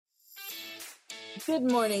Good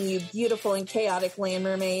morning, you beautiful and chaotic land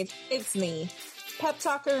mermaid. It's me, pep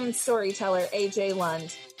talker and storyteller AJ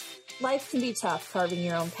Lund. Life can be tough carving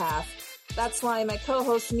your own path. That's why my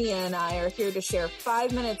co-host Mia and I are here to share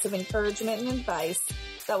 5 minutes of encouragement and advice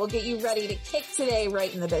that will get you ready to kick today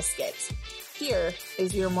right in the biscuit. Here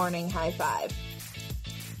is your morning high five.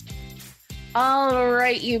 All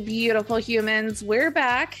right, you beautiful humans, we're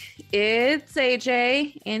back. It's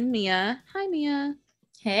AJ and Mia. Hi, Mia.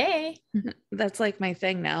 Hey. That's like my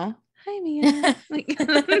thing now. Hi, Mia.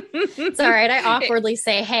 It's all right. I awkwardly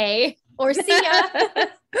say hey or see ya.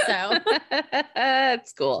 So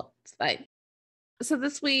it's cool. It's fine. So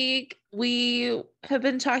this week we have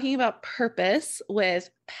been talking about purpose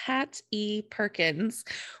with Pat E. Perkins,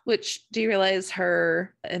 which, do you realize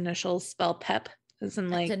her initials spell PEP? As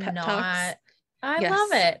in like pep talks? I love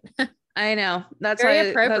it. I know. That's very why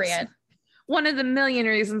appropriate. That's one of the million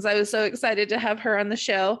reasons I was so excited to have her on the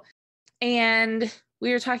show. And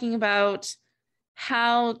we were talking about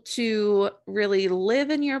how to really live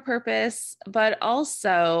in your purpose, but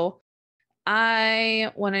also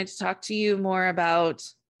I wanted to talk to you more about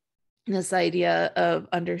this idea of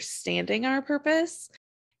understanding our purpose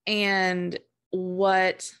and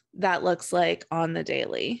what that looks like on the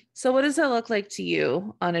daily. So what does that look like to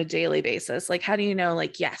you on a daily basis? Like, how do you know,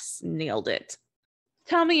 like, yes, nailed it?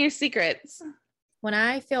 Tell me your secrets. When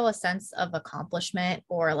I feel a sense of accomplishment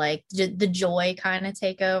or like the joy kind of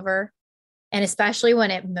take over, and especially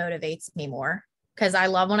when it motivates me more, because I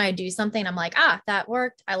love when I do something, I'm like, that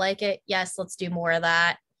worked. I like it. Yes, let's do more of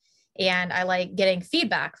that. And I like getting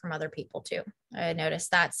feedback from other people too. I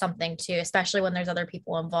noticed that's something too, especially when there's other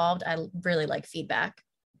people involved. I really like feedback.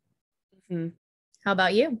 Mm-hmm. How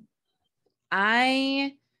about you?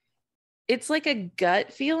 It's like a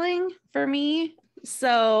gut feeling for me.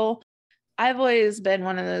 So I've always been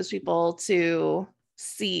one of those people to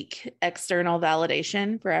seek external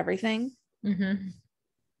validation for everything. Mm-hmm.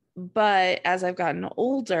 But as I've gotten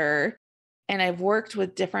older and I've worked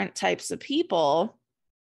with different types of people,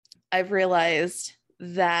 I've realized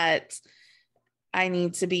that I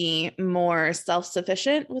need to be more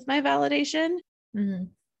self-sufficient with my validation. Mm-hmm.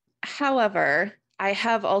 However, I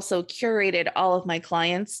have also curated all of my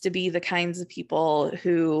clients to be the kinds of people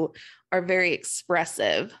who are very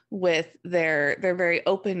expressive with they're very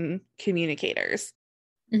open communicators.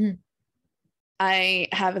 Mm-hmm. I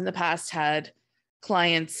have in the past had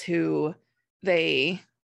clients who they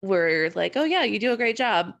were like, oh yeah, you do a great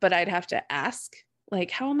job. But I'd have to ask,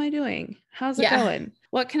 like, how am I doing? How's it going?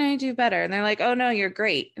 What can I do better? And they're like, oh no, you're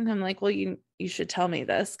great. And I'm like, well, you should tell me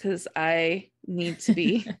this because I need to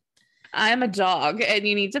be I'm a dog and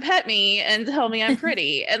you need to pet me and tell me I'm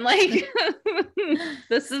pretty. And like,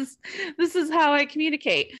 this is how I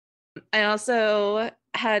communicate. I also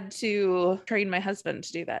had to train my husband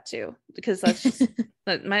to do that too, because that's just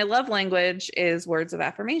my love language is words of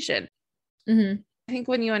affirmation. Mm-hmm. I think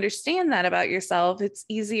when you understand that about yourself, it's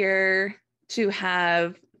easier to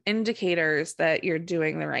have indicators that you're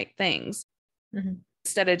doing the right things. Mm-hmm.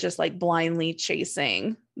 Instead of just like blindly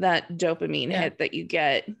chasing that dopamine hit that you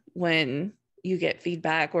get when you get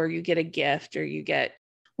feedback or you get a gift or you get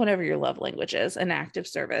whatever your love language is, an act of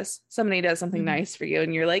service. Somebody does something nice for you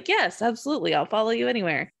and you're like, yes, absolutely. I'll follow you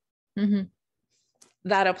anywhere. Mm-hmm.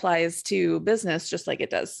 That applies to business just like it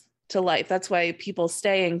does to life. That's why people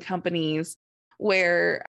stay in companies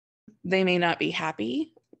where they may not be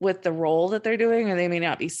happy with the role that they're doing, or they may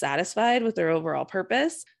not be satisfied with their overall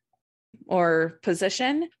purpose or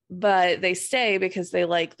position, but they stay because they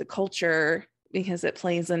like the culture because it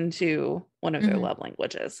plays into one of their love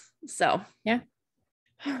languages. So yeah,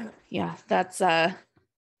 that's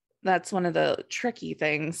one of the tricky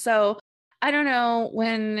things. So I don't know,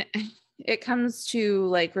 when it comes to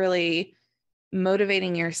like really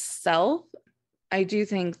motivating yourself, I do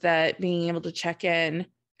think that being able to check in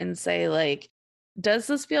and say like, does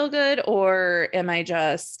this feel good? Or am I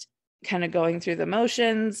just kind of going through the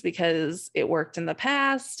motions because it worked in the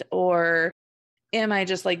past? Or am I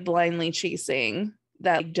just like blindly chasing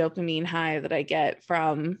that dopamine high that I get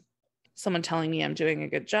from someone telling me I'm doing a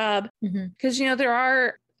good job? Because, there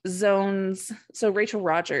are zones. So Rachel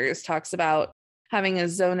Rogers talks about having a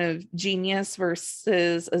zone of genius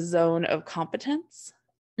versus a zone of competence.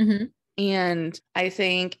 And I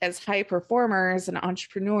think as high performers and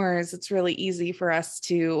entrepreneurs, it's really easy for us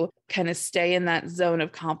to kind of stay in that zone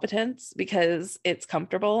of competence because it's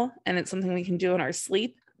comfortable and it's something we can do in our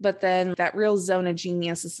sleep. But then that real zone of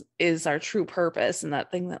genius is our true purpose and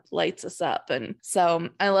that thing that lights us up. And so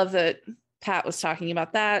I love that Pat was talking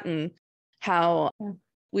about that and how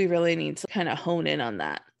we really need to kind of hone in on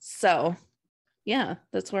that. So yeah,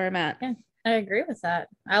 that's where I'm at. Yeah. I agree with that.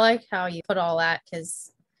 I like how you put all that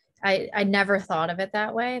because I never thought of it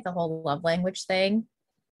that way, the whole love language thing.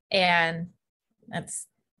 And that's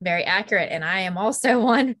very accurate. And I am also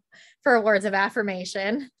one for words of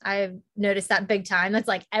affirmation. I've noticed that big time. That's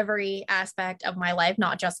like every aspect of my life,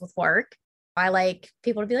 not just with work. I like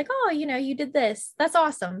people to be like, oh, you did this. That's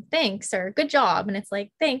awesome. Thanks. Or good job. And it's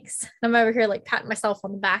like, thanks. And I'm over here like patting myself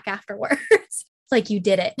on the back afterwards. It's like, you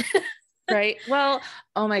did it. Right. Well,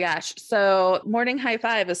 oh my gosh. So morning high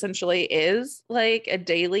five essentially is like a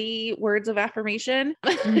daily words of affirmation.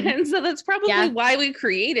 Mhm. And so that's probably why we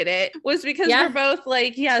created it, was because we're both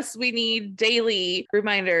like, yes, we need daily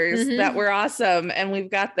reminders that we're awesome and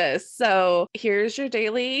we've got this. So here's your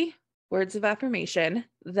daily words of affirmation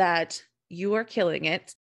that you are killing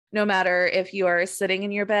it. No matter if you are sitting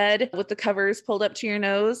in your bed with the covers pulled up to your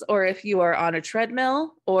nose, or if you are on a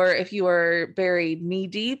treadmill, or if you are buried knee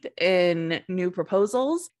deep in new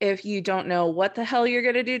proposals, if you don't know what the hell you're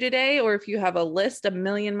going to do today, or if you have a list a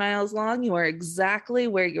million miles long, you are exactly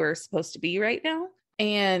where you're supposed to be right now.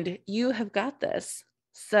 And you have got this.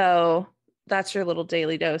 So that's your little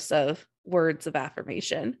daily dose of words of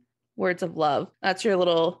affirmation, words of love. That's your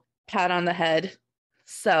little pat on the head.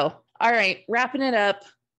 So, all right, wrapping it up.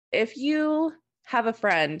 If you have a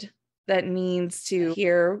friend that needs to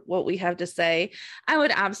hear what we have to say, I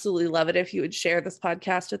would absolutely love it if you would share this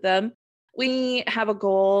podcast with them. We have a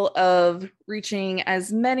goal of reaching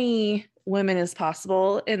as many women as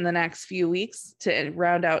possible in the next few weeks to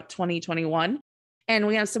round out 2021. And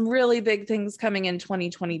we have some really big things coming in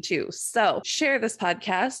 2022. So share this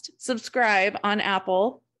podcast, subscribe on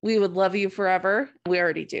Apple. We would love you forever. We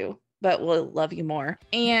already do, but we'll love you more.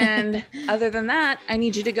 And other than that, I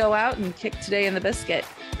need you to go out and kick today in the biscuit,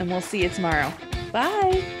 and we'll see you tomorrow.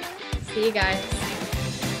 Bye. See you guys.